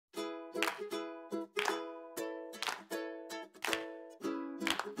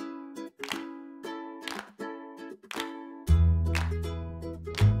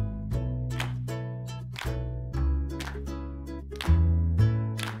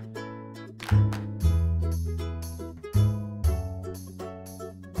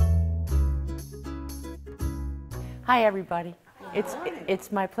Hi, everybody. It's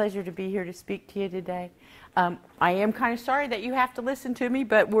my pleasure to be here to speak to you today. I am kind of sorry that you have to listen to me,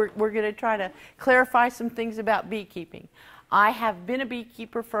 but we're going to try to clarify some things about beekeeping. I have been a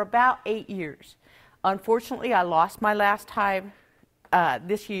beekeeper for about 8 years. Unfortunately, I lost my last hive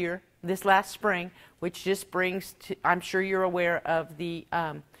this last spring, which just brings to, I'm sure you're aware of the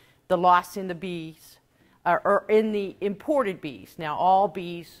loss in the bees, or in the imported bees. Now, all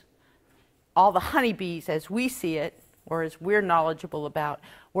the honeybees as we see it, or as we're knowledgeable about,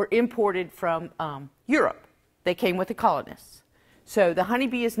 were imported from Europe. They came with the colonists. So the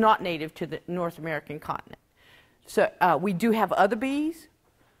honeybee is not native to the North American continent. So we do have other bees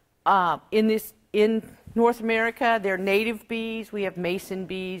in North America. They're native bees. We have mason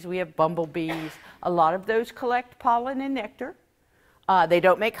bees. We have bumblebees. A lot of those collect pollen and nectar. They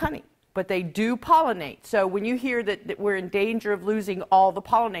don't make honey, but they do pollinate. So when you hear that we're in danger of losing all the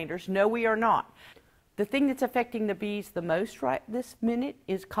pollinators, no, we are not. The thing that's affecting the bees the most right this minute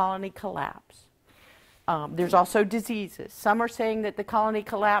is colony collapse. There's also diseases. Some are saying that the colony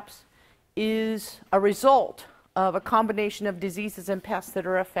collapse is a result of a combination of diseases and pests that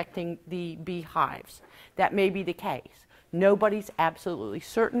are affecting the beehives. That may be the case. Nobody's absolutely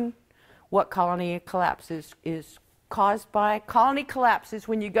certain what colony collapse is caused by. Colony collapse is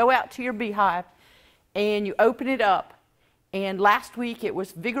when you go out to your beehive and you open it up, and last week it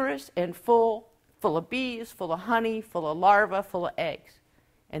was vigorous and full of bees, full of honey, full of larvae, full of eggs.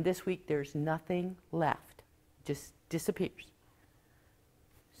 And this week there's nothing left. It just disappears.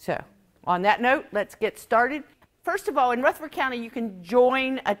 So, on that note, let's get started. First of all, in Rutherford County, you can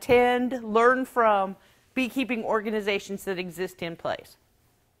join, attend, learn from beekeeping organizations that exist in place.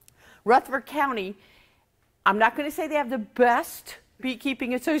 Rutherford County, I'm not going to say they have the best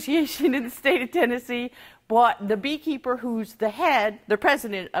beekeeping association in the state of Tennessee, but the beekeeper who's the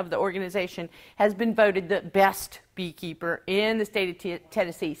president of the organization, has been voted the best beekeeper in the state of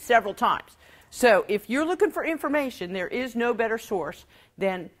Tennessee several times. So if you're looking for information, there is no better source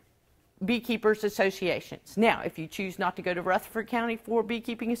than Beekeepers Associations. Now, if you choose not to go to Rutherford County for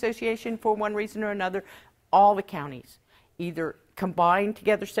Beekeeping Association for one reason or another, all the counties either combine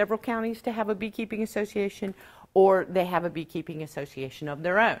together several counties to have a beekeeping association, or they have a beekeeping association of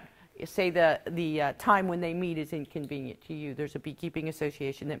their own. Say the time when they meet is inconvenient to you. There's a beekeeping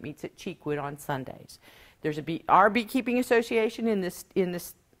association that meets at Cheekwood on Sundays. There's our beekeeping association in this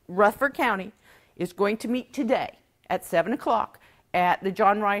Rutherford County is going to meet today at 7 o'clock at the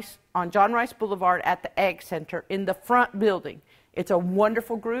John Rice Boulevard at the Ag Center in the front building. It's a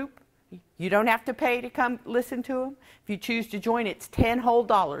wonderful group. You don't have to pay to come listen to them. If you choose to join, it's $10 whole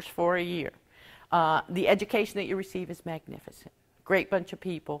for a year. The education that you receive is magnificent. Great bunch of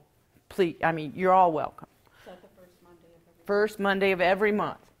people. Please, I mean, you're all welcome. Is that the first Monday of every month? First Monday of every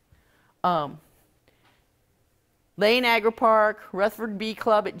month. Lane AgriPark,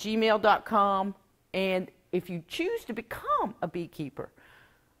 RutherfordBeeClub@gmail.com, and if you choose to become a beekeeper,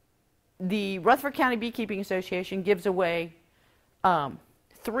 the Rutherford County Beekeeping Association gives away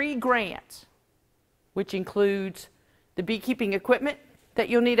 3 grants, which includes the beekeeping equipment that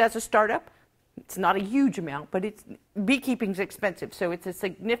you'll need as a startup. It's not a huge amount, but beekeeping's expensive, so it's a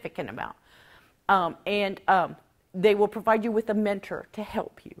significant amount. They will provide you with a mentor to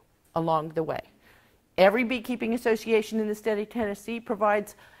help you along the way. Every beekeeping association in the state of Tennessee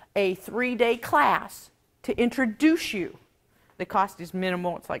provides a 3-day class to introduce you. The cost is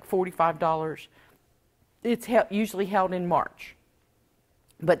minimal. It's like $45. It's usually held in March,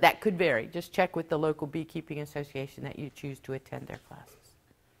 but that could vary. Just check with the local beekeeping association that you choose to attend their classes.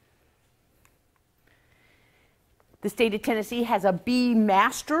 The state of Tennessee has a Bee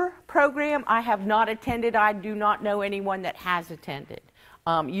Master program. I have not attended. I do not know anyone that has attended.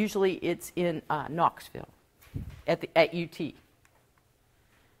 Usually it's in Knoxville at UT.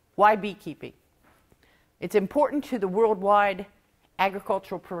 Why beekeeping? It's important to the worldwide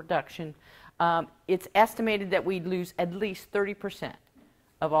agricultural production. It's estimated that we lose at least 30%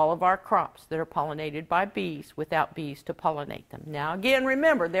 of all of our crops that are pollinated by bees without bees to pollinate them. Now again,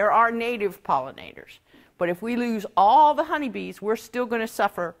 remember, there are native pollinators. But if we lose all the honeybees, we're still going to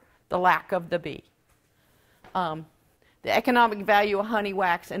suffer the lack of the bee. The economic value of honey,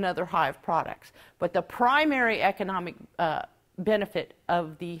 wax, and other hive products. But the primary economic benefit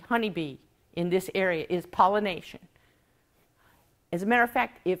of the honeybee in this area is pollination. As a matter of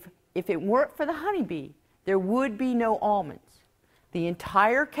fact, if it weren't for the honeybee, there would be no almonds. The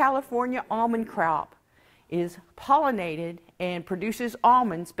entire California almond crop is pollinated and produces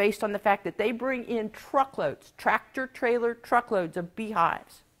almonds based on the fact that they bring in truckloads, tractor-trailer truckloads of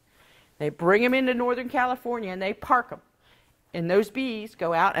beehives. They bring them into Northern California and they park them. And those bees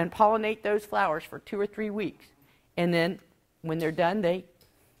go out and pollinate those flowers for 2 or 3 weeks. And then when they're done, they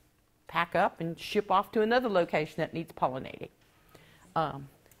pack up and ship off to another location that needs pollinating.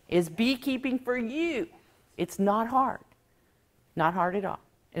 Is beekeeping for you? It's not hard. Not hard at all.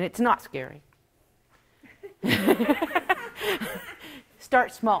 And it's not scary.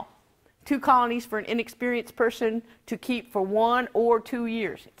 Start small. 2 colonies for an inexperienced person to keep for 1 or 2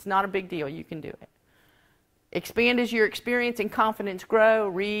 years. It's not a big deal. You can do it. Expand as your experience and confidence grow.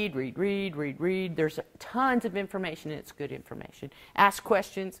 Read, read, read, read, read. There's tons of information, and it's good information. Ask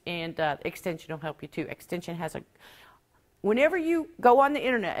questions, and Extension will help you too. Extension has a... Whenever you go on the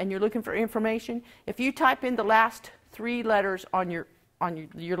internet and you're looking for information, if you type in the last 3 letters on your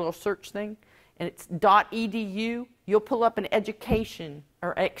little search thing, and it's .edu, you'll pull up an education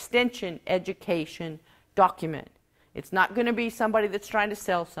or extension education document. It's not going to be somebody that's trying to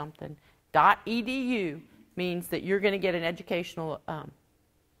sell something. .edu means that you're going to get an educational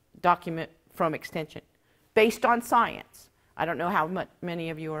document from Extension based on science. I don't know how many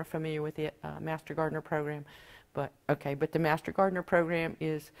of you are familiar with the Master Gardener program, but the Master Gardener program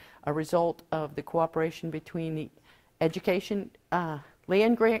is a result of the cooperation between the education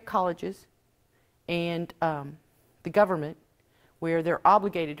land grant colleges and the government, where they're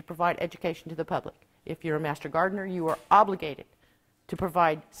obligated to provide education to the public. If you're a Master Gardener, you are obligated to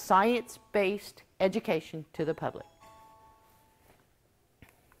provide science-based education to the public.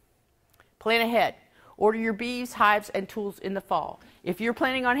 Plan ahead. Order your bees, hives, and tools in the fall. If you're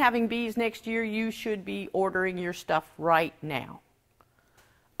planning on having bees next year, you should be ordering your stuff right now.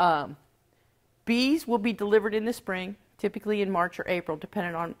 Bees will be delivered in the spring, typically in March or April,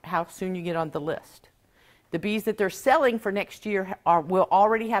 depending on how soon you get on the list. The bees that they're selling for next year will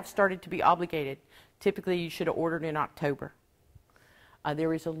already have started to be obligated. Typically, you should have ordered in October.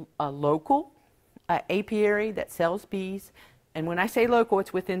 There is a local apiary that sells bees, and when I say local,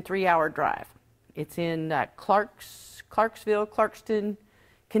 it's within 3-hour drive. It's in Clarksville, Clarkston,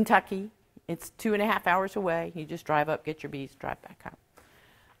 Kentucky. It's 2.5 hours away. You just drive up, get your bees, drive back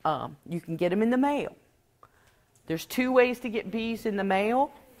home. You can get them in the mail. There's 2 ways to get bees in the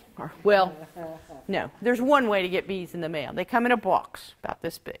mail. Well, no, there's 1 way to get bees in the mail. They come in a box about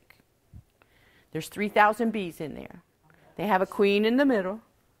this big. There's 3,000 bees in there. They have a queen in the middle.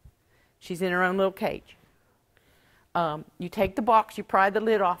 She's in her own little cage. You take the box, you pry the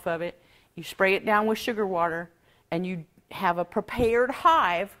lid off of it, you spray it down with sugar water, and you have a prepared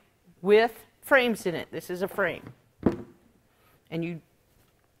hive with frames in it. This is a frame. And you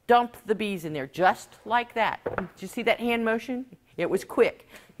dump the bees in there just like that. Did you see that hand motion? It was quick.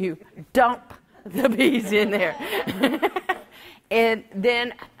 You dump the bees in there. and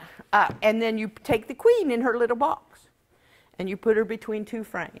then you take the queen in her little box and you put her between 2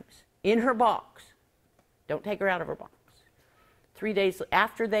 frames in her box. Don't take her out of her box. 3 days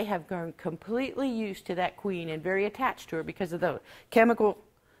after they have grown completely used to that queen and very attached to her because of the chemical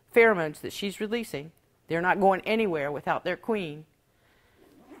pheromones that she's releasing, they're not going anywhere without their queen.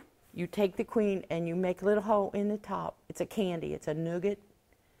 You take the queen and you make a little hole in the top. It's a candy. It's a nougat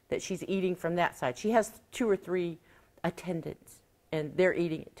that she's eating from that side. She has 2 or 3 attendants, and they're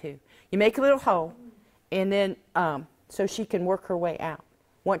eating it too. You make a little hole, and then so she can work her way out.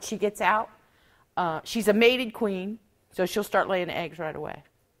 Once she gets out, she's a mated queen, so she'll start laying eggs right away.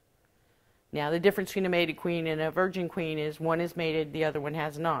 Now, the difference between a mated queen and a virgin queen is one is mated, the other one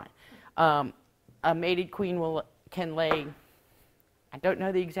has not. A mated queen can lay, I don't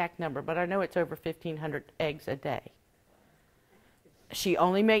know the exact number, but I know it's over 1,500 eggs a day. She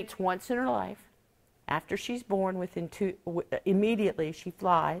only mates once in her life. After she's born, immediately she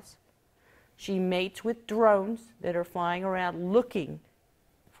flies. She mates with drones that are flying around looking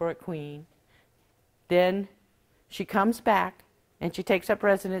for a queen. Then she comes back and she takes up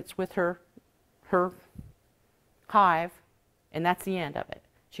residence with her hive, and that's the end of it.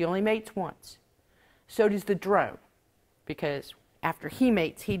 She only mates once. So does the drone, because after he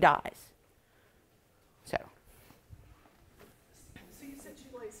mates, he dies. So you said she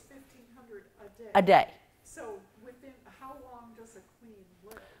lays 1,500 a day. A day. So within how long does a queen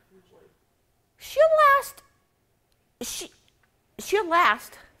live usually? She'll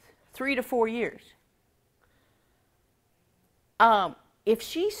last 3 to 4 years. If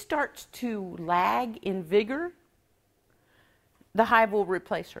she starts to lag in vigor, the hive will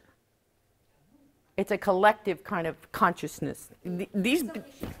replace her. It's a collective kind of consciousness. So is she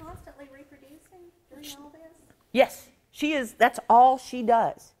constantly reproducing during all this? Yes, she is. That's all she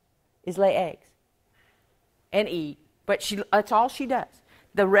does, is lay eggs and eat. But that's all she does.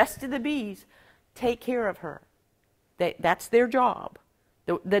 The rest of the bees take care of her. That's their job.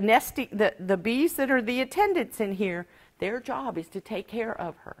 The bees that are the attendants in here, their job is to take care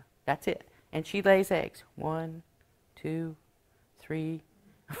of her. That's it. And she lays eggs. 1, 2, 3,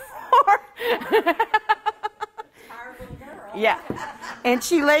 4. Tired little girl. Yeah. And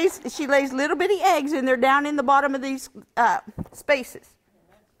she lays little bitty eggs, and they're down in the bottom of these spaces.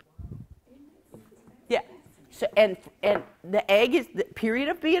 Yeah. So and the egg is, the period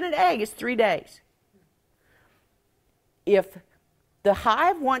of being an egg is 3 days. If the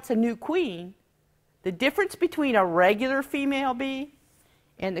hive wants a new queen, the difference between a regular female bee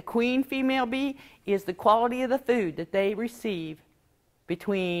and the queen female bee is the quality of the food that they receive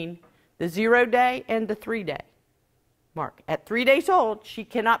between the 0 day and the 3 day mark. At 3 days old, she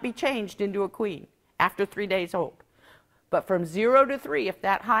cannot be changed into a queen after 3 days old. But from 0 to 3, if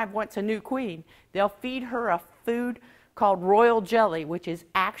that hive wants a new queen, they'll feed her a food called royal jelly, which is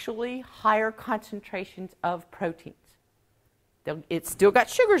actually higher concentrations of proteins. It's still got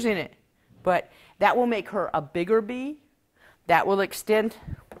sugars in it, but that will make her a bigger bee. That will extend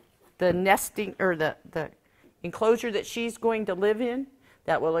the nesting, or the enclosure that she's going to live in.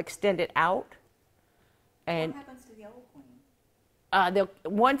 That will extend it out. And what happens to the old queen?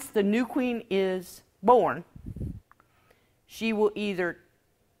 once the new queen is born, she will either,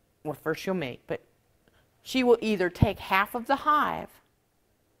 well, first she'll mate, but she will either take half of the hive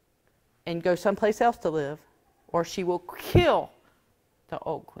and go someplace else to live, or she will kill the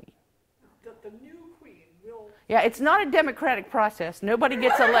old queen. The new queen will. Yeah, it's not a democratic process. Nobody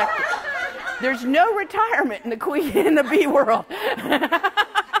gets elected. There's no retirement in the bee world. So why would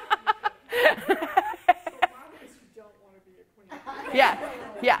you don't want to be a queen?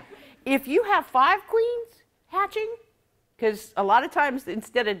 Yeah. If you have 5 queens hatching, because a lot of times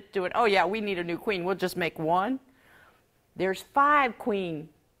instead of doing, oh yeah, we need a new queen, we'll just make 1. There's 5 queen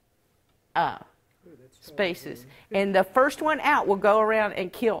spaces, and the first one out will go around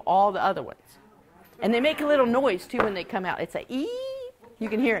and kill all the other ones. And they make a little noise too when they come out. It's a ee. You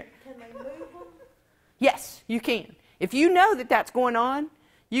can hear it. Can they move them? Yes, you can. If you know that that's going on,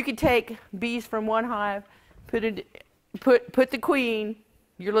 you can take bees from one hive, put the queen,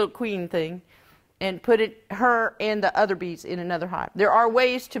 your little queen thing, and put her and the other bees in another hive. There are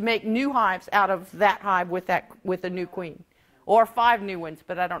ways to make new hives out of that hive with a new queen, or 5 new ones,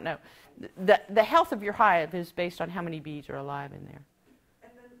 but I don't know. The health of your hive is based on how many bees are alive in there.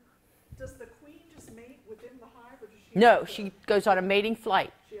 And then, does the queen just mate within the hive, or does she? No, she goes on a mating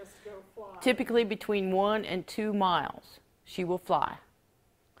flight. She has to go fly. Typically between 1 and 2 miles, she will fly.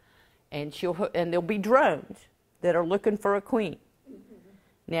 And there'll be drones that are looking for a queen.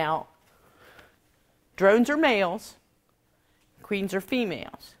 Now, drones are males, queens are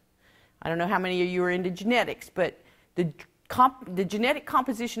females. I don't know how many of you are into genetics, but the genetic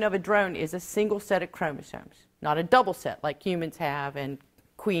composition of a drone is a single set of chromosomes, not a double set like humans have and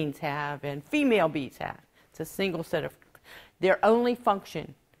queens have and female bees have. It's a single set of. Their only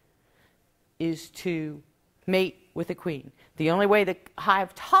function is to mate with a queen. The only way the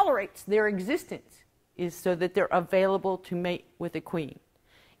hive tolerates their existence is so that they're available to mate with a queen.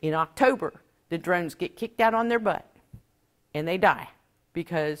 In October, the drones get kicked out on their butt and they die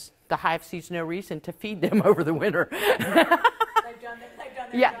because the hive sees no reason to feed them over the winter. They've done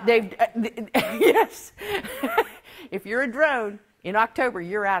their job. Yes. If you're a drone, in October,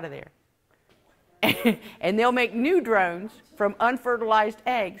 you're out of there. And they'll make new drones from unfertilized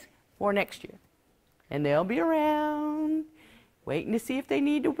eggs for next year. And they'll be around waiting to see if they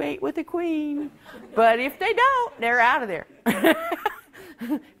need to mate with a queen. But if they don't, they're out of there.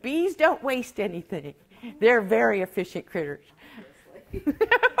 Bees don't waste anything. They're very efficient critters.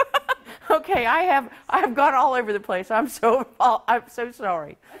 Okay, I've gone all over the place. I'm so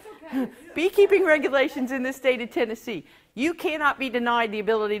sorry. That's okay. Beekeeping regulations in the state of Tennessee. You cannot be denied the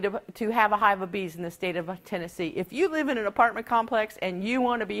ability to have a hive of bees in the state of Tennessee. If you live in an apartment complex and you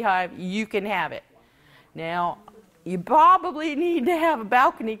want a beehive, you can have it. Now, you probably need to have a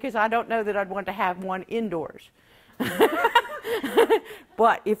balcony because I don't know that I'd want to have one indoors.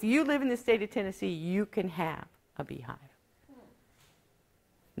 But if you live in the state of Tennessee, you can have a beehive.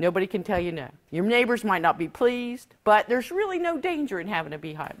 Nobody can tell you no. Your neighbors might not be pleased, but there's really no danger in having a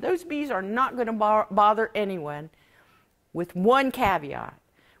beehive. Those bees are not going to bother anyone, with one caveat.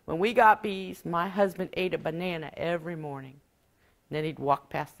 When we got bees, my husband ate a banana every morning. And then he'd walk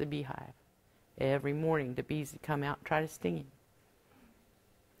past the beehive. Every morning, the bees would come out and try to sting him.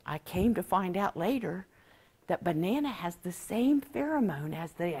 I came to find out later that banana has the same pheromone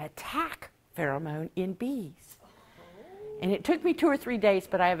as the attack pheromone in bees. And it took me 2 or 3 days,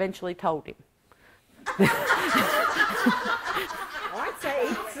 but I eventually told him. I'd say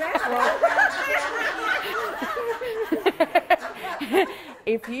eat several.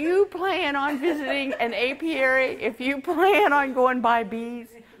 If you plan on visiting an apiary, if you plan on going by bees,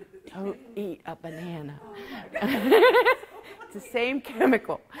 Go eat a banana. It's the same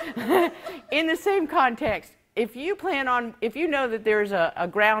chemical. In the same context, if you know that there's a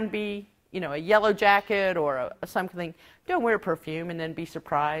ground bee, a yellow jacket or something, don't wear perfume and then be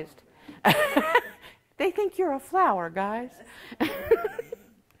surprised. They think you're a flower, guys.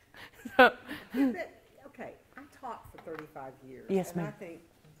 Okay, I taught for 35 years. Yes, and ma'am. I think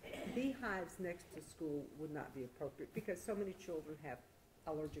beehives next to school would not be appropriate because so many children have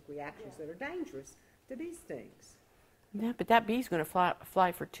allergic reactions that are dangerous to bee stings. Yeah, but that bee's going to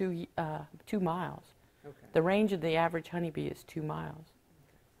fly for 2 miles. Okay. The range of the average honeybee is 2 miles.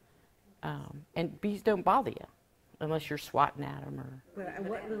 And bees don't bother you unless you're swatting at them. And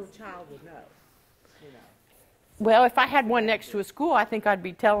what little child would know? Well, if I had one next to a school, I think I'd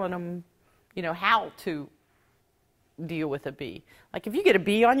be telling them, how to deal with a bee. Like if you get a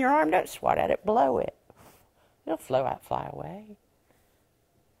bee on your arm, don't swat at it, blow it. It'll fly away.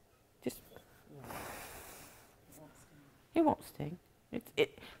 It won't sting.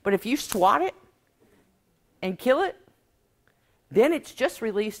 But if you swat it and kill it, then it's just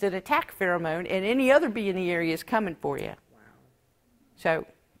released an attack pheromone, and any other bee in the area is coming for you. Wow. So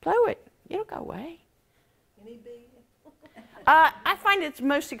blow it. It'll go away. Any bee? I find it's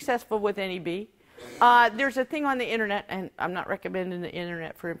most successful with any bee. There's a thing on the internet, and I'm not recommending the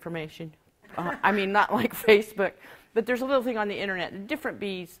internet for information. Not like Facebook, but there's a little thing on the internet. The different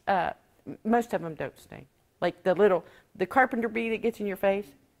bees, most of them don't sting. Like the carpenter bee that gets in your face,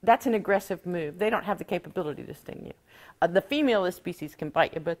 that's an aggressive move. They don't have the capability to sting you. The female of this species can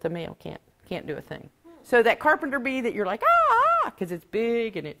bite you, but the male can't do a thing. So that carpenter bee that you're like, because it's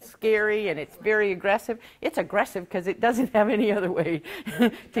big and it's scary and it's very aggressive. It's aggressive because it doesn't have any other way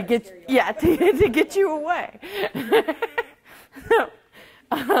to get you away.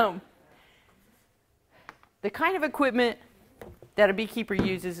 The kind of equipment that a beekeeper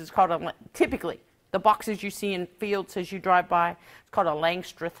uses is called typically the boxes you see in fields as you drive by. It's called a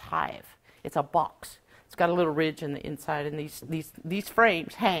Langstroth hive. It's a box. It's got a little ridge in the inside, and these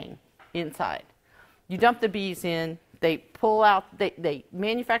frames hang inside. You dump the bees in. They pull out. They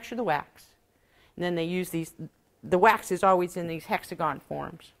manufacture the wax, and then they use these. The wax is always in these hexagon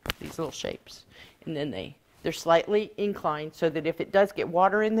forms, these little shapes, and then they're slightly inclined so that if it does get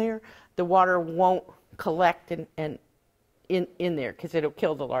water in there, the water won't collect and in there because it'll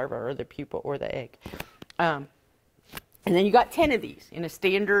kill the larva or the pupa or the egg. And then you got 10 of these in a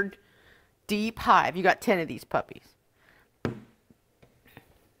standard deep hive. You got 10 of these puppies.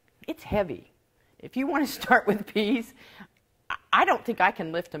 It's heavy. If you want to start with bees, I don't think I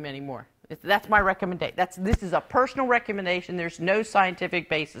can lift them anymore. That's my recommendation. This is a personal recommendation. There's no scientific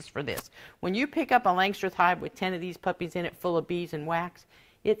basis for this. When you pick up a Langstroth hive with 10 of these puppies in it full of bees and wax,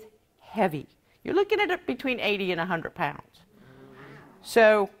 it's heavy. You're looking at it between 80 and 100 pounds.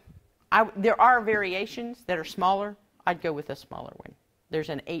 So there are variations that are smaller. I'd go with a smaller one. There's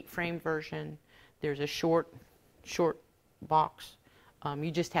an 8-frame version. There's a short box.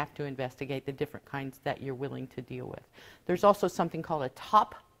 You just have to investigate the different kinds that you're willing to deal with. There's also something called a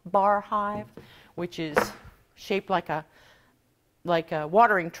top bar hive, which is shaped like a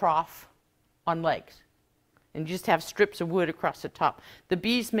watering trough on legs. And you just have strips of wood across the top. The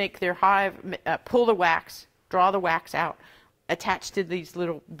bees make their hive, pull the wax, draw the wax out, attach to these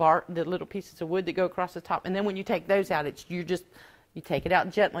the little pieces of wood that go across the top. And then when you take those out, you take it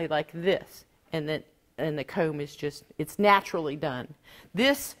out gently like this, and the comb is it's naturally done.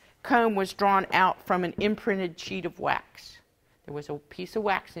 This comb was drawn out from an imprinted sheet of wax. There was a piece of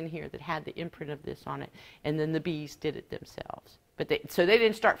wax in here that had the imprint of this on it, and then the bees did it themselves. So they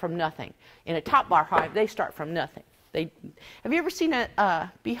didn't start from nothing. In a top bar hive, they start from nothing. Have you ever seen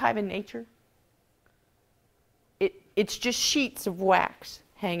a beehive in nature? It's just sheets of wax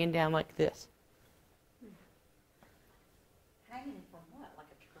hanging down like this. Hanging from what? Like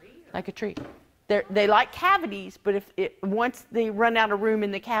a tree? Like a tree. They like cavities, but once they run out of room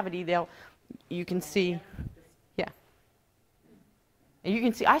in the cavity, you can see. Yeah. And you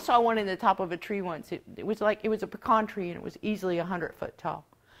can see. I saw one in the top of a tree once. It was a pecan tree, and it was easily 100 foot tall,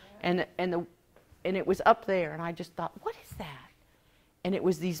 and it was up there, and I just thought, what is that? And it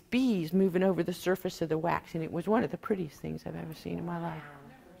was these bees moving over the surface of the wax, and it was one of the prettiest things I've ever seen in my life.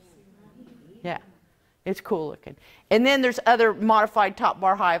 Yeah. It's cool looking. And then there's other modified top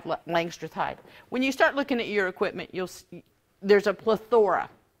bar hive, Langstroth hive. When you start looking at your equipment, there's a plethora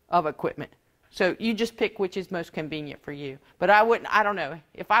of equipment. So you just pick which is most convenient for you. But I don't know.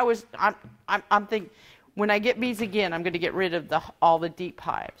 If I'm thinking, when I get bees again, I'm going to get rid of all the deep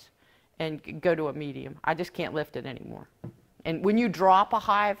hives and go to a medium. I just can't lift it anymore. And when you drop a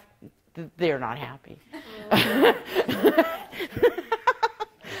hive, they're not happy.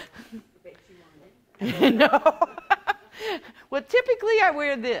 No. Well, typically I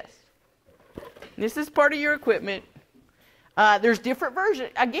wear this. This is part of your equipment. There's different versions.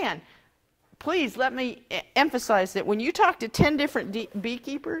 Again, please let me emphasize that when you talk to 10 different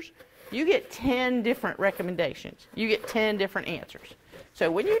beekeepers, you get 10 different recommendations. You get 10 different answers. So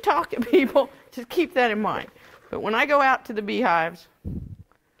when you talk to people, just keep that in mind. But when I go out to the beehives,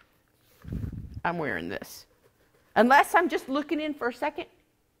 I'm wearing this. Unless I'm just looking in for a second,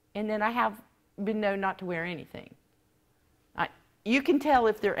 and then I have been known not to wear anything. You can tell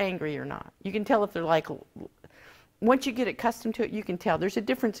if they're angry or not. You can tell if they're like, once you get accustomed to it, you can tell. There's a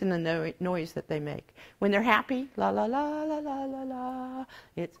difference in the noise that they make. When they're happy, la la la la la la la,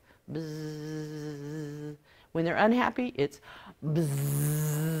 it's bzzz. When they're unhappy, it's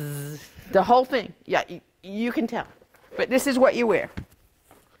bzzz. The whole thing. Yeah, you can tell. But this is what you wear.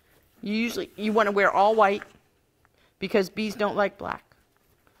 You want to wear all white because bees don't like black.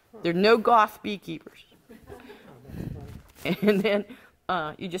 They're no goth beekeepers. And then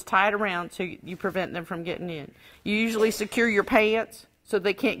you just tie it around so you prevent them from getting in. You usually secure your pants so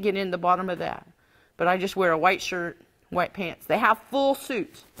they can't get in the bottom of that. But I just wear a white shirt, white pants. They have full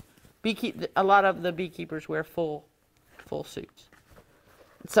suits. A lot of the beekeepers wear full suits.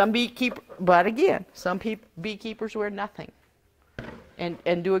 Some beekeepers wear nothing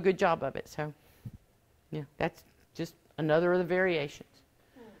and do a good job of it. So, yeah, that's just another of the variations.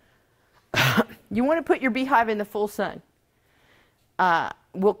 You want to put your beehive in the full sun.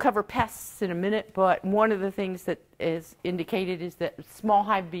 We'll cover pests in a minute, but one of the things that is indicated is that small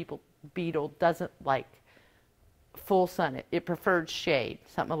hive beetle doesn't like full sun. It prefers shade,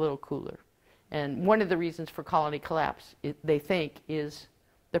 something a little cooler. And one of the reasons for colony collapse, they think, is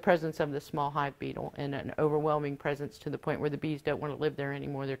the presence of the small hive beetle and an overwhelming presence to the point where the bees don't want to live there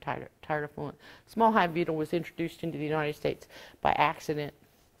anymore. They're tired of fooling. Small hive beetle was introduced into the United States by accident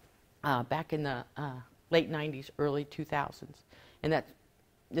back in the late 90s, early 2000s. And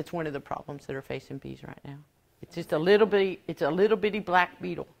that's one of the problems that are facing bees right now. It's just a little bitty black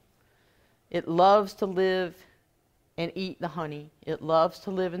beetle. It loves to live and eat the honey. It loves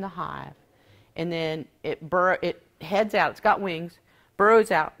to live in the hive. And then it heads out. It's got wings, burrows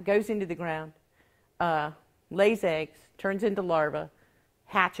out, goes into the ground, lays eggs, turns into larvae,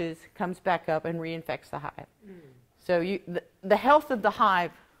 hatches, comes back up, and reinfects the hive. So the health of the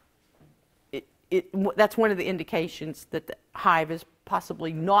hive, that's one of the indications that the hive is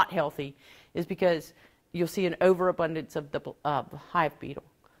possibly not healthy, is because you'll see an overabundance of the hive beetle.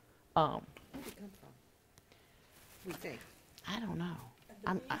 Where did it come from? We think. I don't know.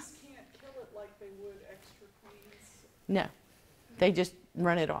 And the bees can't kill it like they would extra queens. No, they just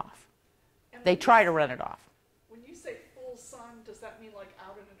run it off. And They try to run it off. When you say full sun, does that mean like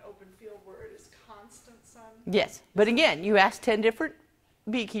out in an open field where it is constant sun? Yes, but again, you ask 10 different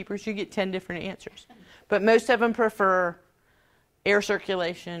beekeepers, you get 10 different answers. But most of them prefer air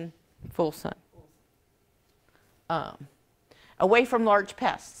circulation, full sun. Away from large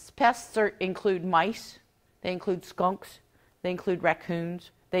pests. Pests include mice, they include skunks, they include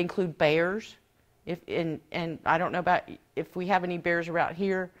raccoons, they include bears. And I don't know about if we have any bears around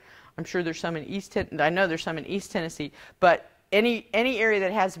here. I'm sure there's some in I know there's some in East Tennessee. But any area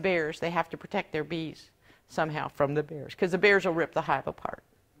that has bears, they have to protect their bees somehow from the bears, because the bears will rip the hive apart.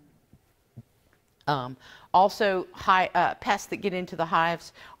 Also, pests that get into the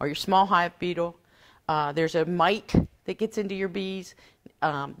hives are your small hive beetle. There's a mite that gets into your bees.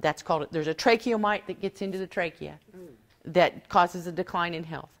 There's a tracheomite that gets into the trachea that causes a decline in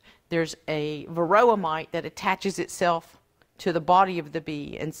health. There's a varroa mite that attaches itself to the body of the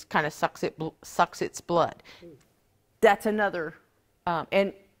bee and kind of sucks its blood. That's another,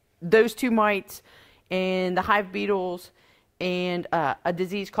 and those two mites and the hive beetles and a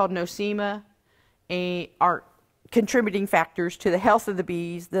disease called nosema are contributing factors to the health of the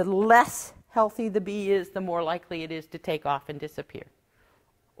bees. The less healthy the bee is, the more likely it is to take off and disappear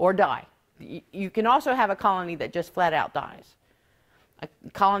or die. You can also have a colony that just flat out dies.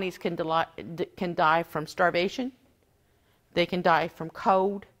 Colonies can die from starvation. They can die from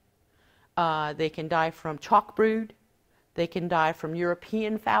cold. They can die from chalk brood. They can die from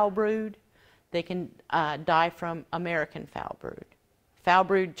European foul brood. They can die from American foul brood. Foul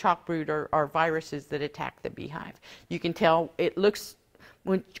brood, chalk brood are viruses that attack the beehive. You can tell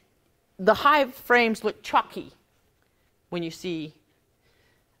when the hive frames look chalky when you see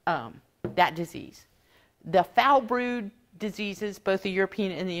that disease. The foul brood diseases, both the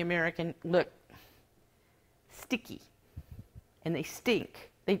European and the American, look sticky, and they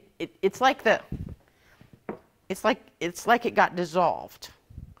stink. It's like it got dissolved.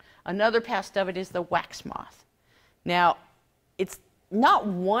 Another pest of it is the wax moth. Now, not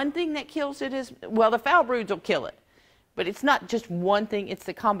one thing that kills it is, well, the foul broods will kill it. But it's not just one thing, it's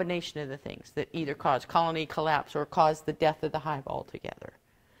the combination of the things that either cause colony collapse or cause the death of the hive altogether.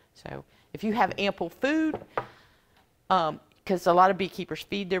 So if you have ample food, because a lot of beekeepers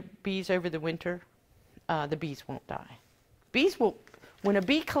feed their bees over the winter, the bees won't die. Bees will, when a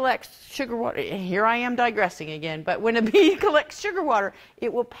bee collects sugar water, here I am digressing again, but when a bee collects sugar water,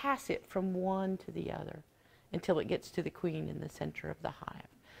 it will pass it from one to the other until it gets to the queen in the center of the hive.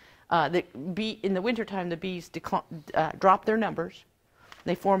 In the wintertime, the bees drop their numbers.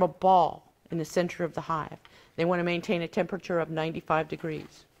 They form a ball in the center of the hive. They want to maintain a temperature of 95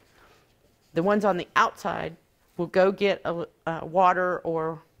 degrees. The ones on the outside will go get water,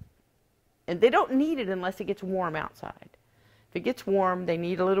 and they don't need it unless it gets warm outside. If it gets warm, they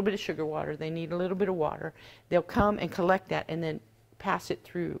need a little bit of sugar water. They need a little bit of water. They'll come and collect that and then pass it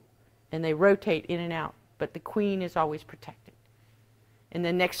through, and they rotate in and out. But the queen is always protected. And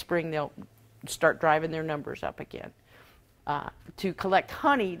then next spring, they'll start driving their numbers up again. To collect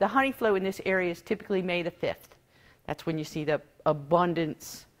honey, the honey flow in this area is typically May the 5th. That's when you see the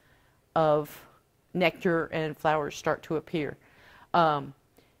abundance of nectar and flowers start to appear.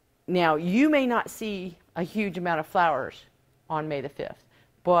 Now, you may not see a huge amount of flowers on May the 5th,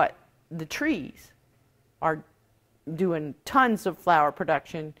 but the trees are doing tons of flower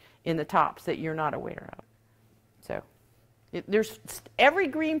production in the tops that you're not aware of. So there's every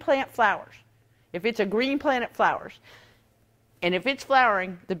green plant flowers. If it's a green plant, it flowers. And if it's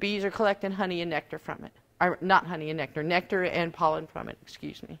flowering, the bees are collecting honey and nectar from it. Or not honey and nectar, nectar and pollen from it,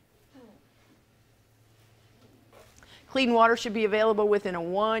 excuse me. Clean water should be available within a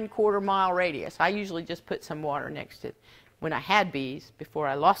 1/4 mile radius. I usually just put some water next to it. When I had bees, before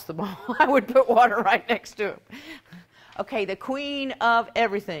I lost them all, I would put water right next to them. Okay, the queen of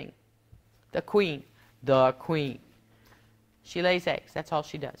everything. The queen. The queen. She lays eggs. That's all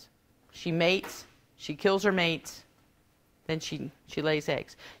she does. She mates. She kills her mates. Then she lays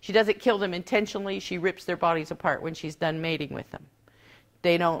eggs. She doesn't kill them intentionally. She rips their bodies apart when she's done mating with them.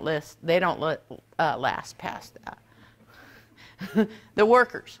 They don't last past that. The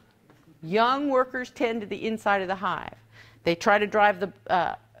workers. Young workers tend to the inside of the hive. They try to drive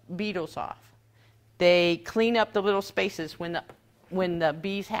the beetles off. They clean up the little spaces when the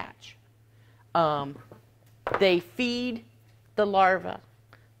bees hatch. They feed the larvae.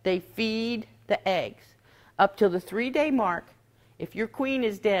 They feed the eggs. Up till the 3-day mark, if your queen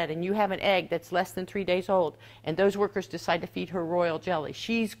is dead and you have an egg that's less than 3 days old, and those workers decide to feed her royal jelly,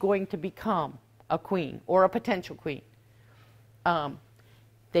 she's going to become a queen or a potential queen.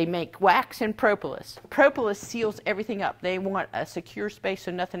 They make wax and propolis. Propolis seals everything up. They want a secure space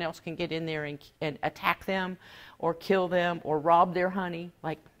so nothing else can get in there and attack them or kill them or rob their honey,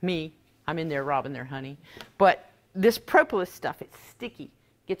 like me. I'm in there robbing their honey. But this propolis stuff, it's sticky,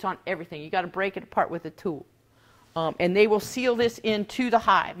 gets on everything. You got to break it apart with a tool. And they will seal this into the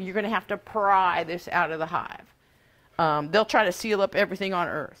hive. You're going to have to pry this out of the hive. They'll try to seal up everything on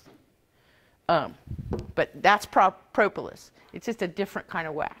earth. But that's propolis. It's just a different kind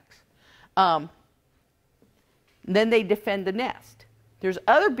of wax. Then they defend the nest. There's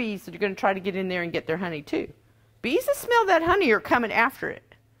other bees that are going to try to get in there and get their honey too. Bees that smell that honey are coming after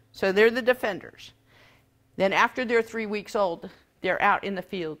it. So they're the defenders. Then after they're 3 weeks old, they're out in the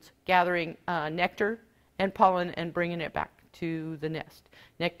fields gathering nectar and pollen and bringing it back to the nest.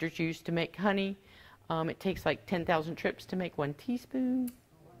 Nectar's used to make honey. It takes like 10,000 trips to make 1 teaspoon.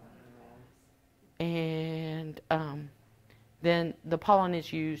 And then the pollen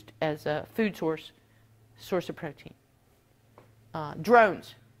is used as a food source of protein.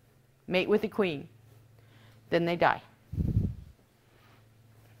 Drones mate with the queen. Then they die.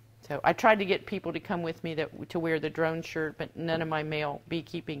 So I tried to get people to come with me to wear the drone shirt, but none of my male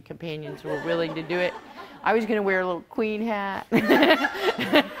beekeeping companions were willing to do it. I was going to wear a little queen hat.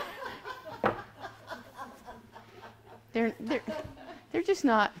 They're just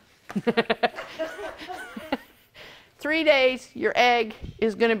not. 3 days, your egg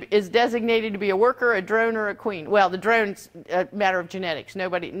is designated to be a worker, a drone, or a queen. Well, the drone's a matter of genetics.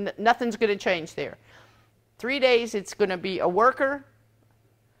 Nothing's going to change there. 3 days, it's going to be a worker,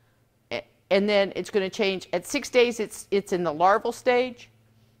 and then it's going to change. At 6 days, it's in the larval stage.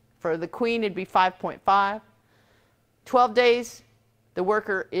 For the queen, it'd be 5.5. 12 days, the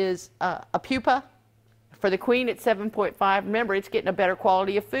worker is a pupa. For the queen, it's 7.5. Remember, it's getting a better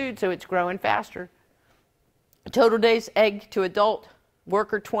quality of food, so it's growing faster. Total days, egg to adult,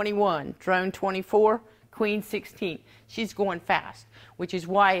 worker 21, drone 24, queen 16. She's going fast, which is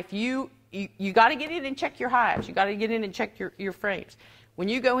why if you you got to get in and check your hives. You got to get in and check your frames. When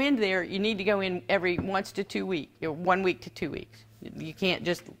you go in there, you need to go in every once to 2 weeks, 1 week to 2 weeks. You can't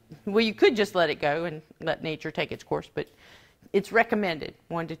just, well, you could just let it go and let nature take its course, but it's recommended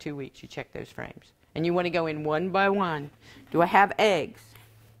 1 to 2 weeks you check those frames. And you want to go in one by one. Do I have eggs?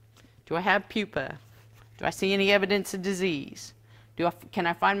 Do I have pupa? Do I see any evidence of disease? Can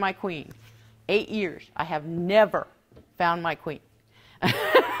I find my queen? 8 years, I have never found my queen.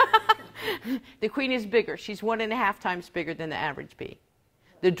 The queen is bigger. She's 1.5 times bigger than the average bee.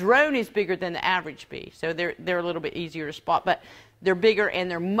 The drone is bigger than the average bee, so they're a little bit easier to spot, but they're bigger and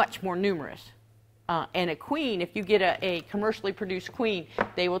they're much more numerous. And a queen, if you get a commercially produced queen,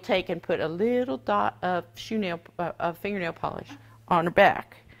 they will take and put a little dot of fingernail polish on her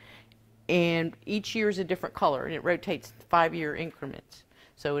back. And each year is a different color, and it rotates 5-year increments.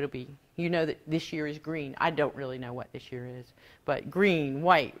 So it'll be, you know that this year is green. I don't really know what this year is, but green,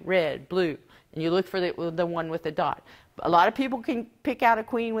 white, red, blue, and you look for the one with the dot. A lot of people can pick out a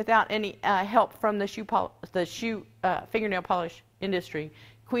queen without any help from the fingernail polish industry.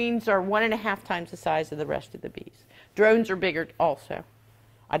 Queens are 1.5 times the size of the rest of the bees. Drones are bigger also.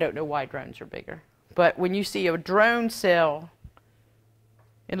 I don't know why drones are bigger, but when you see a drone cell,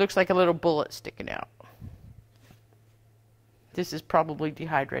 it looks like a little bullet sticking out. This is probably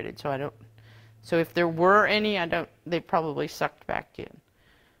dehydrated, so if there were any, they probably sucked back in.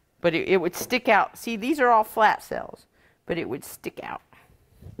 But it would stick out. See, these are all flat cells, but it would stick out.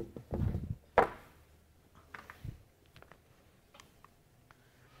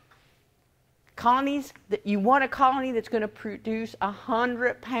 Colonies, you want a colony that's going to produce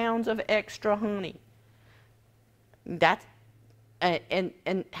 100 pounds of extra honey. That's,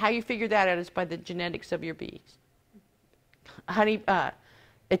 and how you figure that out is by the genetics of your bees.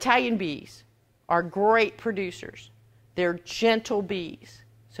 Italian bees are great producers. They're gentle bees,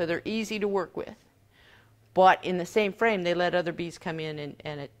 so they're easy to work with. But in the same frame, they let other bees come in,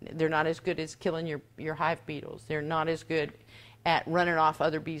 and they're not as good as killing your hive beetles. They're not as good at running off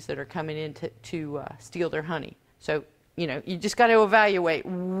other bees that are coming in to steal their honey. So, you just got to evaluate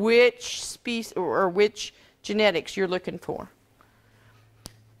which species or which genetics you're looking for.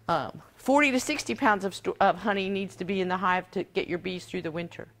 40 to 60 pounds of honey needs to be in the hive to get your bees through the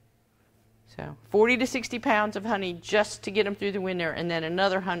winter. So 40 to 60 pounds of honey just to get them through the winter, and then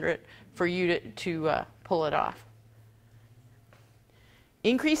another 100 for you to pull it off.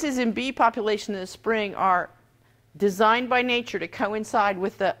 Increases in bee population in the spring are designed by nature to coincide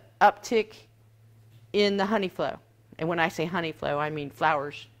with the uptick in the honey flow. And when I say honey flow, I mean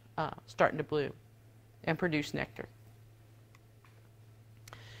flowers starting to bloom and produce nectar.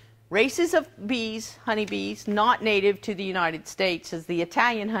 Races of bees, honeybees, not native to the United States is the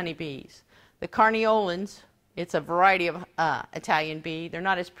Italian honeybees. The Carniolans, it's a variety of Italian bee. They're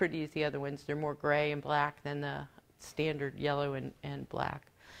not as pretty as the other ones. They're more gray and black than the standard yellow and black.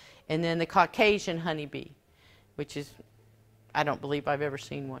 And then the Caucasian honeybee, which is, I don't believe I've ever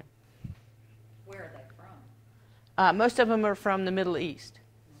seen one. Where are they from? Most of them are from the Middle East.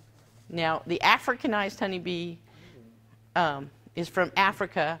 Now, the Africanized honeybee is from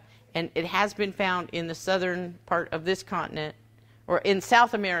Africa, and it has been found in the southern part of this continent, or in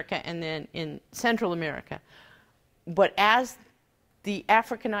South America and then in Central America. But as the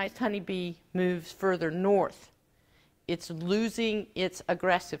Africanized honeybee moves further north, it's losing its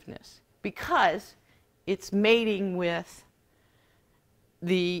aggressiveness because it's mating with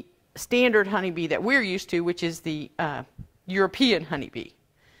the standard honeybee that we're used to, which is the European honeybee.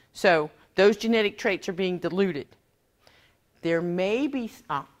 So those genetic traits are being diluted. There may be,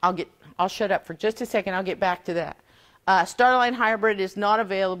 I'll shut up for just a second, I'll get back to that. Starline hybrid is not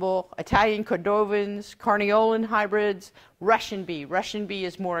available. Italian Cordovans, Carniolan hybrids, Russian bee. Russian bee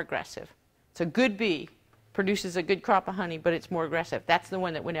is more aggressive. It's a good bee, produces a good crop of honey, but it's more aggressive. That's the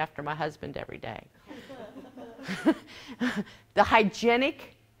one that went after my husband every day. The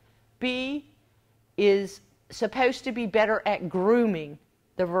hygienic bee is supposed to be better at grooming.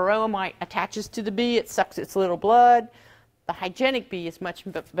 The varroa mite attaches to the bee, it sucks its little blood. The hygienic bee is much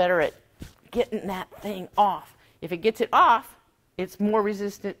better at getting that thing off. If it gets it off, it's more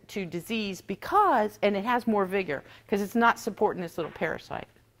resistant to disease and it has more vigor because it's not supporting this little parasite.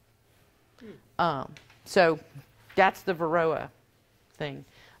 So that's the varroa thing.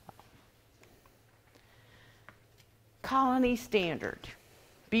 Colony standard.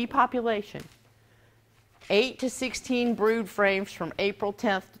 Bee population. 8 to 16 brood frames from April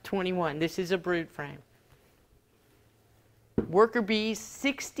 10th to 21. This is a brood frame. Worker bees,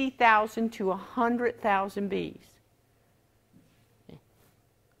 60,000 to 100,000 bees.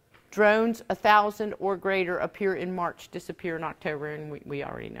 Drones 1,000 or greater appear in March, disappear in October, and we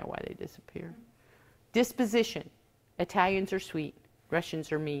already know why they disappear. Disposition. Italians are sweet.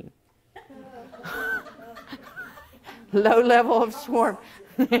 Russians are mean. Low level of swarm.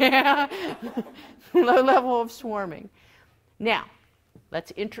 Yeah. Low level of swarming. Now,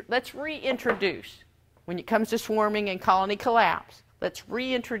 let's reintroduce, when it comes to swarming and colony collapse, let's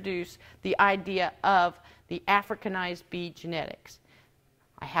reintroduce the idea of the Africanized bee genetics.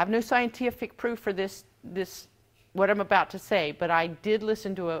 I have no scientific proof for this what I'm about to say, but I did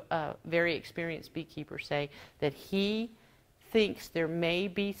listen to a very experienced beekeeper say that he thinks there may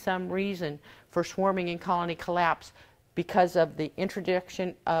be some reason for swarming and colony collapse because of the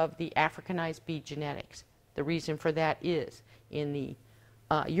introduction of the Africanized bee genetics. The reason for that is in the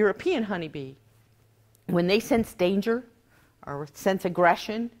European honeybee, when they sense danger or sense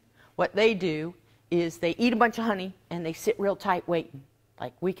aggression, what they do is they eat a bunch of honey and they sit real tight waiting.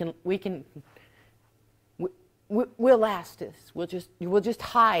 Like we'll last this. We'll just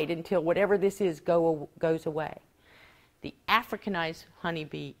hide until whatever this is goes away. The Africanized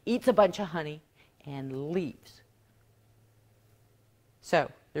honeybee eats a bunch of honey and leaves. So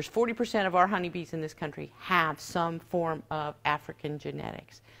there's 40% of our honeybees in this country have some form of African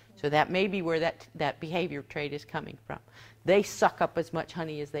genetics. So that may be where that behavior trait is coming from. They suck up as much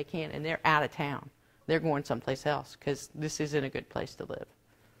honey as they can, and they're out of town. They're going someplace else because this isn't a good place to live.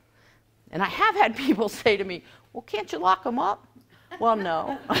 And I have had people say to me, well, can't you lock them up? Well,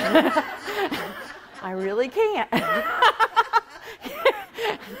 no. I really can't.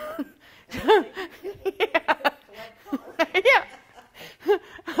 Yeah.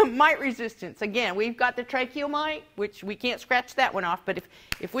 Mite resistance. Again, we've got the tracheal mite, which we can't scratch that one off, but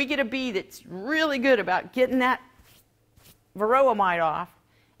if we get a bee that's really good about getting that varroa mite off,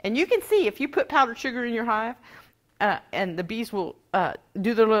 and you can see if you put powdered sugar in your hive, and the bees will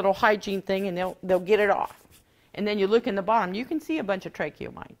do their little hygiene thing, and they'll get it off. And then you look in the bottom, you can see a bunch of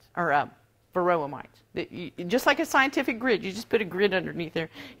tracheal mites, or varroa mites. Just like a scientific grid, you just put a grid underneath there,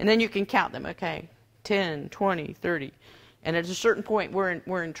 and then you can count them. Okay, 10, 20, 30. And at a certain point,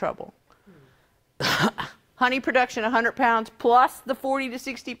 we're in trouble. Honey production, 100 pounds, plus the 40 to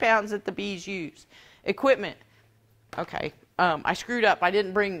 60 pounds that the bees use. Equipment. Okay, I screwed up. I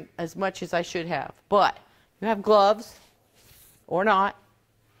didn't bring as much as I should have. But you have gloves, or not.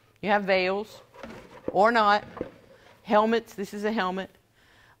 You have veils, or not. Helmets. This is a helmet.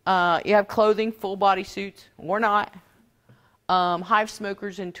 You have clothing, full body suits, or not. Hive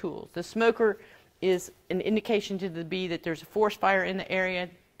smokers and tools. The smoker is an indication to the bee that there's a forest fire in the area.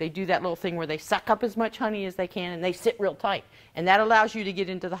 They do that little thing where they suck up as much honey as they can, and they sit real tight. And that allows you to get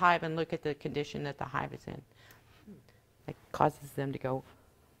into the hive and look at the condition that the hive is in. It causes them to go,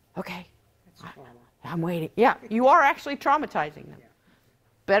 okay, I'm waiting. Yeah, you are actually traumatizing them.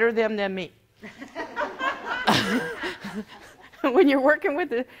 Better them than me. When you're working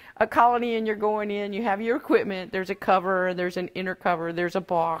with a colony and you're going in, you have your equipment. There's a cover, there's an inner cover, there's a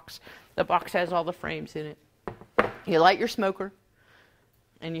box. The box has all the frames in it. You light your smoker,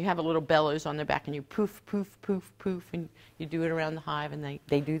 and you have a little bellows on the back, and you poof, poof, poof, poof, and you do it around the hive, and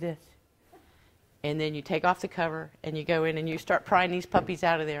they do this. And then you take off the cover, and you go in, and you start prying these puppies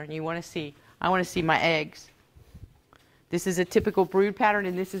out of there, and you want to see, I want to see my eggs. This is a typical brood pattern,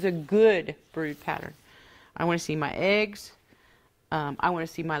 and this is a good brood pattern. I want to see my eggs. I want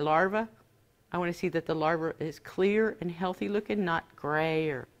to see my larva. I want to see that the larva is clear and healthy looking, not gray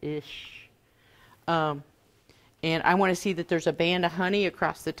or ish. And I want to see that there's a band of honey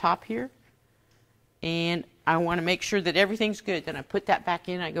across the top here. And I want to make sure that everything's good. Then I put that back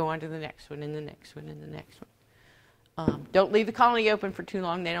in. I go on to the next one and the next one and the next one. Don't leave the colony open for too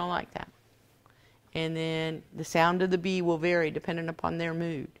long. They don't like that. And then the sound of the bee will vary depending upon their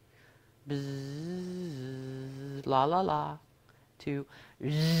mood. Bzzz, la la la, to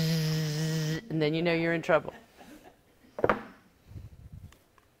zzz, and then you know you're in trouble.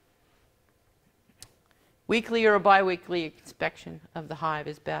 Weekly or a bi-weekly inspection of the hive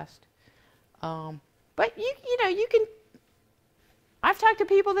is best. But you know, you can, I've talked to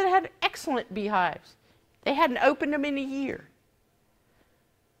people that had excellent beehives. They hadn't opened them in a year.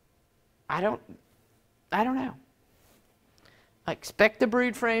 I don't know. I expect the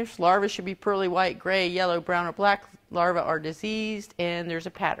brood frames. Larvae should be pearly white, gray, yellow, brown, or black. Larvae are diseased, and there's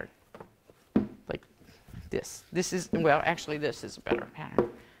a pattern. Like this. This is, well, actually this is a better pattern.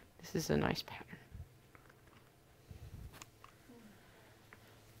 This is a nice pattern.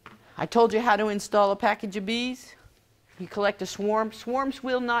 I told you how to install a package of bees. You collect a swarm. Swarms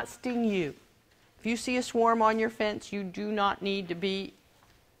will not sting you. If you see a swarm on your fence, you do not need to be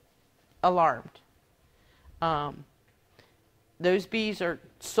alarmed. those bees are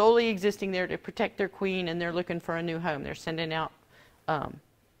solely existing there to protect their queen, and they're looking for a new home. They're sending out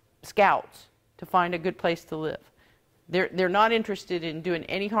scouts to find a good place to live. They're not interested in doing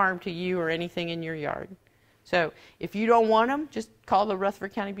any harm to you or anything in your yard. So if you don't want them, just call the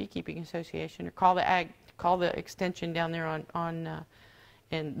Rutherford County Beekeeping Association or call the extension down there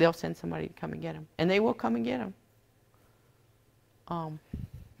and they'll send somebody to come and get them. And they will come and get them.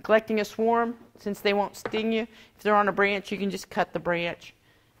 Collecting a swarm, since they won't sting you, if they're on a branch, you can just cut the branch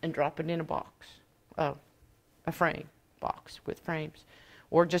and drop it in a box, a frame box with frames,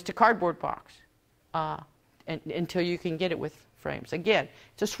 or just a cardboard box until you can get it with frames. Again,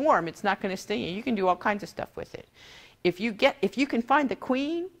 it's a swarm. It's not going to sting you. You can do all kinds of stuff with it. If you can find the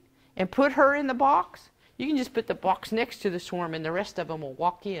queen and put her in the box, you can just put the box next to the swarm, and the rest of them will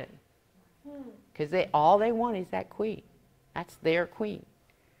walk in, because all they want is that queen. That's their queen.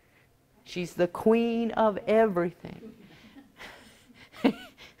 She's the queen of everything. And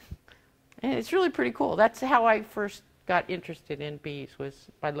it's really pretty cool. That's how I first got interested in bees, was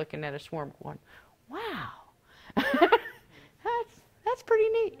by looking at a swarm going, wow, that's pretty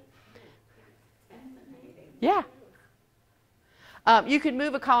neat. Yeah. You could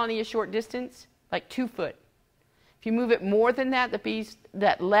move a colony a short distance, like 2 foot. If you move it more than that, the bees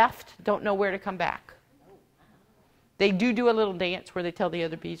that left don't know where to come back. They do a little dance where they tell the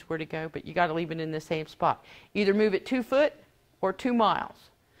other bees where to go, but you got to leave it in the same spot. Either move it 2 foot or 2 miles.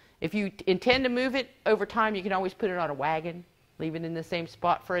 If you intend to move it over time, you can always put it on a wagon, leave it in the same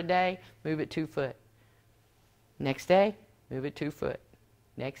spot for a day, move it 2 foot. Next day, move it 2 foot.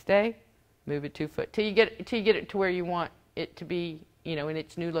 Next day, move it 2 foot till you get it to where you want it to be, in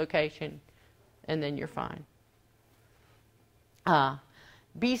its new location, and then you're fine.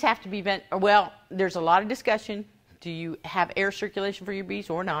 Bees have to be well, there's a lot of discussion. Do you have air circulation for your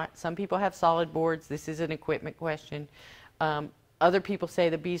bees or not? Some people have solid boards. This is an equipment question. Other people say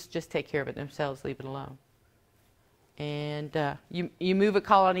the bees just take care of it themselves, leave it alone. And you move a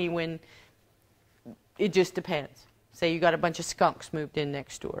colony when it just depends. Say you got a bunch of skunks moved in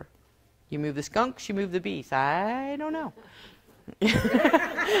next door. You move the skunks, you move the bees. I don't know.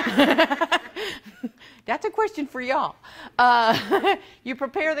 That's a question for y'all. You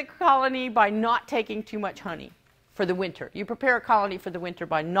prepare the colony by not taking too much honey for the winter. You prepare a colony for the winter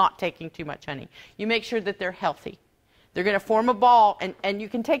by not taking too much honey. You make sure that they're healthy. They're going to form a ball, and you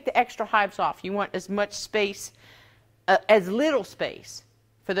can take the extra hives off. You want as much space, as little space,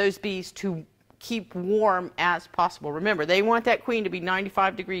 for those bees to keep warm as possible. Remember, they want that queen to be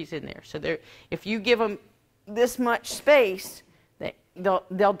 95 degrees in there. So if you give them this much space,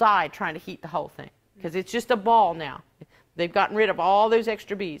 they'll die trying to heat the whole thing, because it's just a ball now. They've gotten rid of all those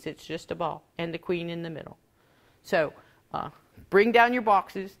extra bees. It's just a ball, and the queen in the middle. So bring down your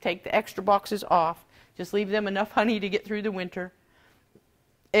boxes, take the extra boxes off, just leave them enough honey to get through the winter,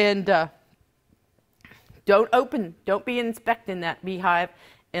 and don't be inspecting that beehive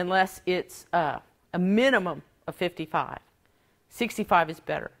unless it's a minimum of 55. 65 is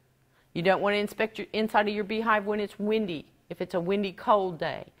better. You don't want to inspect your inside of your beehive when it's windy, if it's a windy cold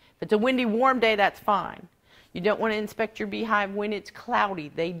day. If it's a windy warm day, that's fine. You don't want to inspect your beehive when it's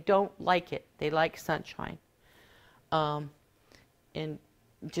cloudy. They don't like it. They like sunshine. And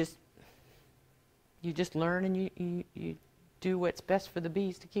you just learn, and you do what's best for the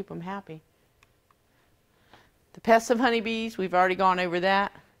bees to keep them happy. The pests of honeybees, we've already gone over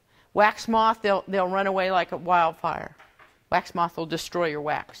that. Wax moth, they'll run away like a wildfire. Wax moth will destroy your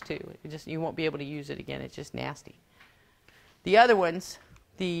wax too. You won't be able to use it again. It's just nasty. The other ones,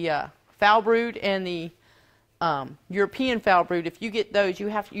 the foul brood and the European foul brood, if you get those,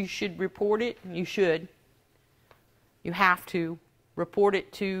 you should report it. You have to report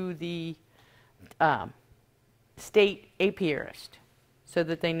it to the state apiarist, so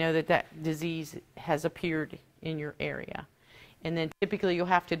that they know that disease has appeared in your area. And then typically you'll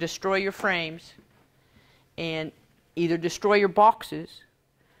have to destroy your frames and either destroy your boxes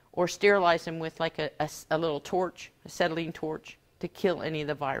or sterilize them with like a little torch, a acetylene torch, to kill any of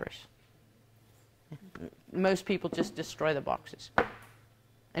the virus. Most people just destroy the boxes.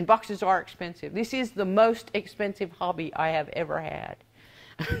 And boxes are expensive. This is the most expensive hobby I have ever had.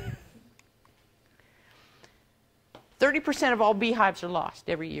 30% of all beehives are lost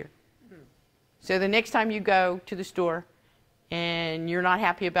every year. So the next time you go to the store and you're not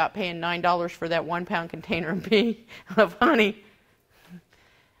happy about paying $9 for that 1 pound container of honey,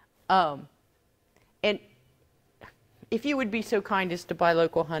 and if you would be so kind as to buy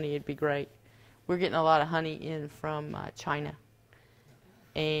local honey, it'd be great. We're getting a lot of honey in from China.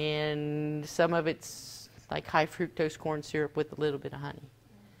 And some of it's like high fructose corn syrup with a little bit of honey.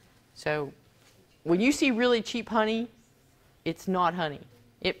 So when you see really cheap honey, It's not honey.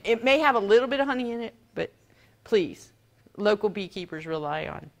 It may have a little bit of honey in it, but please, local beekeepers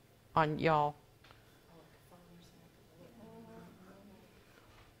rely on y'all.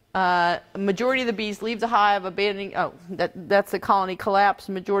 Majority of the bees leave the hive, abandoning. Oh, that's the colony collapse.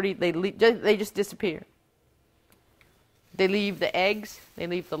 Majority they just disappear. They leave the eggs, they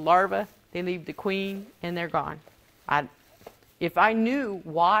leave the larva, they leave the queen, and they're gone. If I knew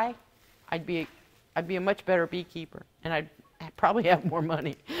why, I'd be a much better beekeeper, and I'd probably have more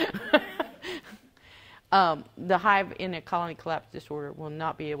money. The hive in a colony collapse disorder will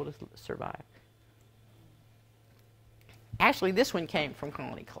not be able to survive. Actually, this one came from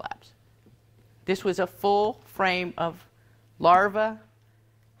colony collapse. This was a full frame of larvae,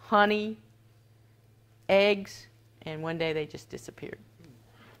 honey, eggs, and one day they just disappeared.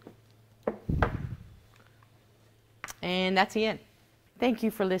 And that's the end. Thank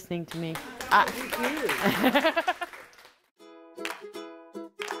you for listening to me. Thank you.